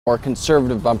more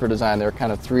conservative bumper design. There are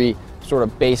kind of three sort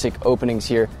of basic openings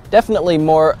here. Definitely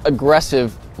more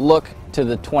aggressive look to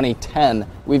the 2010.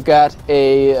 We've got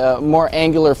a more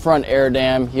angular front air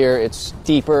dam here. It's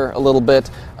deeper a little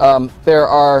bit. There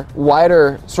are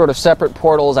wider sort of separate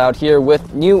portals out here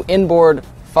with new inboard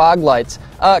fog lights.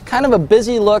 Kind of a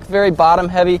busy look, very bottom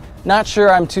heavy. Not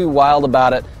sure I'm too wild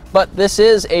about it. But this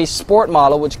is a sport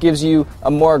model, which gives you a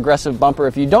more aggressive bumper.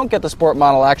 If you don't get the sport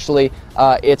model, actually,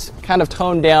 it's kind of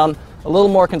toned down, a little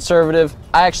more conservative.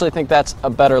 I actually think that's a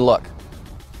better look.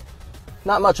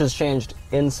 Not much has changed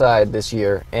inside this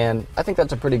year, and I think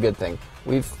that's a pretty good thing.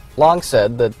 We've long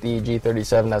said that the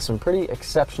G37 has some pretty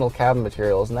exceptional cabin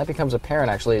materials, and that becomes apparent,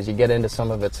 actually, as you get into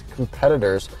some of its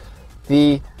competitors.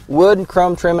 The wood and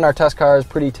chrome trim in our test car is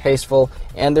pretty tasteful,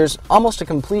 and there's almost a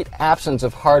complete absence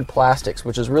of hard plastics,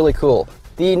 which is really cool.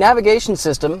 The navigation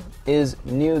system is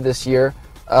new this year.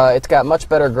 It's got much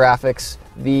better graphics.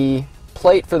 The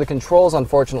plate for the controls,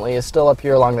 unfortunately, is still up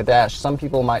here along the dash. Some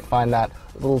people might find that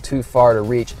a little too far to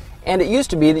reach. And it used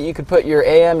to be that you could put your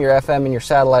AM, your FM, and your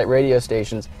satellite radio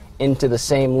stations into the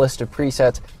same list of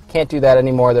presets. Can't do that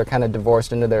anymore. They're kind of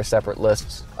divorced into their separate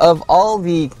lists. Of all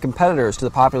the competitors to the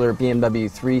popular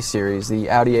BMW 3 Series, the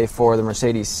Audi A4, the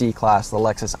Mercedes C-Class, the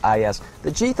Lexus IS,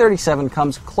 the G37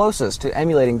 comes closest to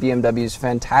emulating BMW's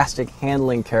fantastic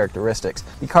handling characteristics.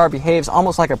 The car behaves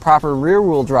almost like a proper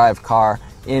rear-wheel drive car.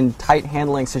 In tight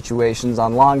handling situations,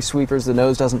 on long sweepers, the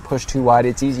nose doesn't push too wide.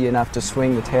 It's easy enough to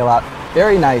swing the tail out.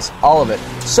 Very nice, all of it.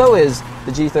 So is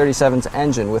the G37's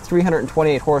engine. With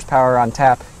 328 horsepower on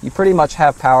tap, you pretty much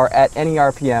have power at any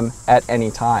RPM at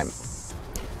any time.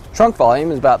 Trunk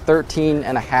volume is about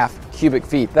 13.5 cubic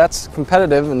feet. That's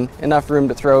competitive and enough room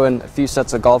to throw in a few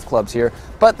sets of golf clubs here.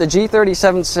 But the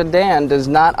G37 sedan does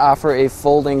not offer a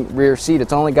folding rear seat.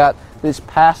 It's only got this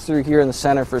pass-through here in the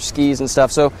center for skis and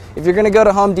stuff. So if you're going to go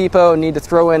to Home Depot and need to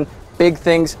throw in big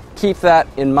things, keep that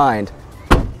in mind.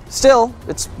 Still,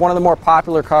 it's one of the more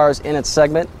popular cars in its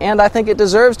segment, and I think it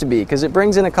deserves to be, because it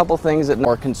brings in a couple things that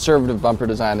more conservative bumper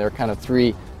design. There are kind of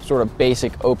three sort of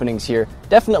basic openings here.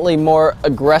 Definitely more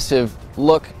aggressive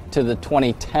look to the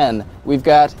 2010. We've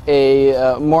got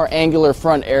a more angular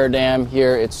front air dam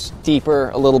here. It's deeper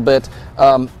a little bit.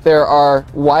 There are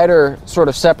wider sort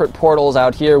of separate portals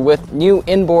out here with new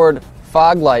inboard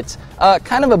fog lights.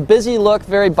 Kind of a busy look,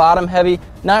 very bottom heavy.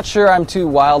 Not sure I'm too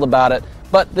wild about it.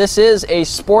 But this is a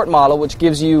sport model, which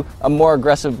gives you a more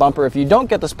aggressive bumper. If you don't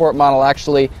get the sport model,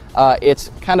 actually, it's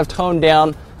kind of toned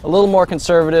down, a little more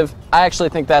conservative. I actually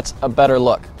think that's a better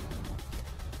look.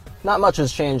 Not much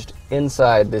has changed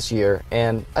inside this year,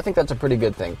 and I think that's a pretty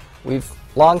good thing. We've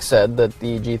long said that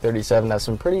the G37 has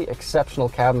some pretty exceptional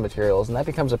cabin materials, and that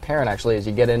becomes apparent, actually, as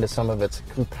you get into some of its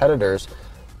competitors.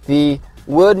 The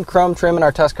wood and chrome trim in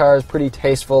our test car is pretty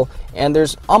tasteful, and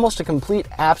there's almost a complete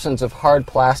absence of hard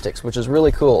plastics, which is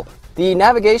really cool. The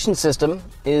navigation system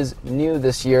is new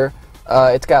this year.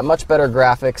 It's got much better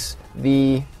graphics.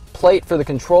 The plate for the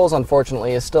controls,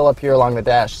 unfortunately, is still up here along the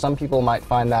dash. Some people might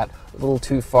find that a little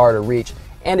too far to reach.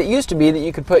 And it used to be that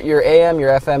you could put your AM,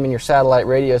 your FM, and your satellite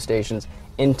radio stations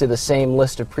into the same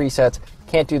list of presets.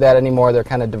 Can't do that anymore. They're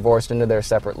kind of divorced into their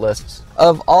separate lists.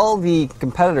 Of all the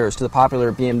competitors to the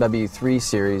popular BMW 3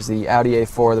 Series, the Audi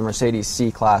A4, the Mercedes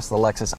C-Class, the Lexus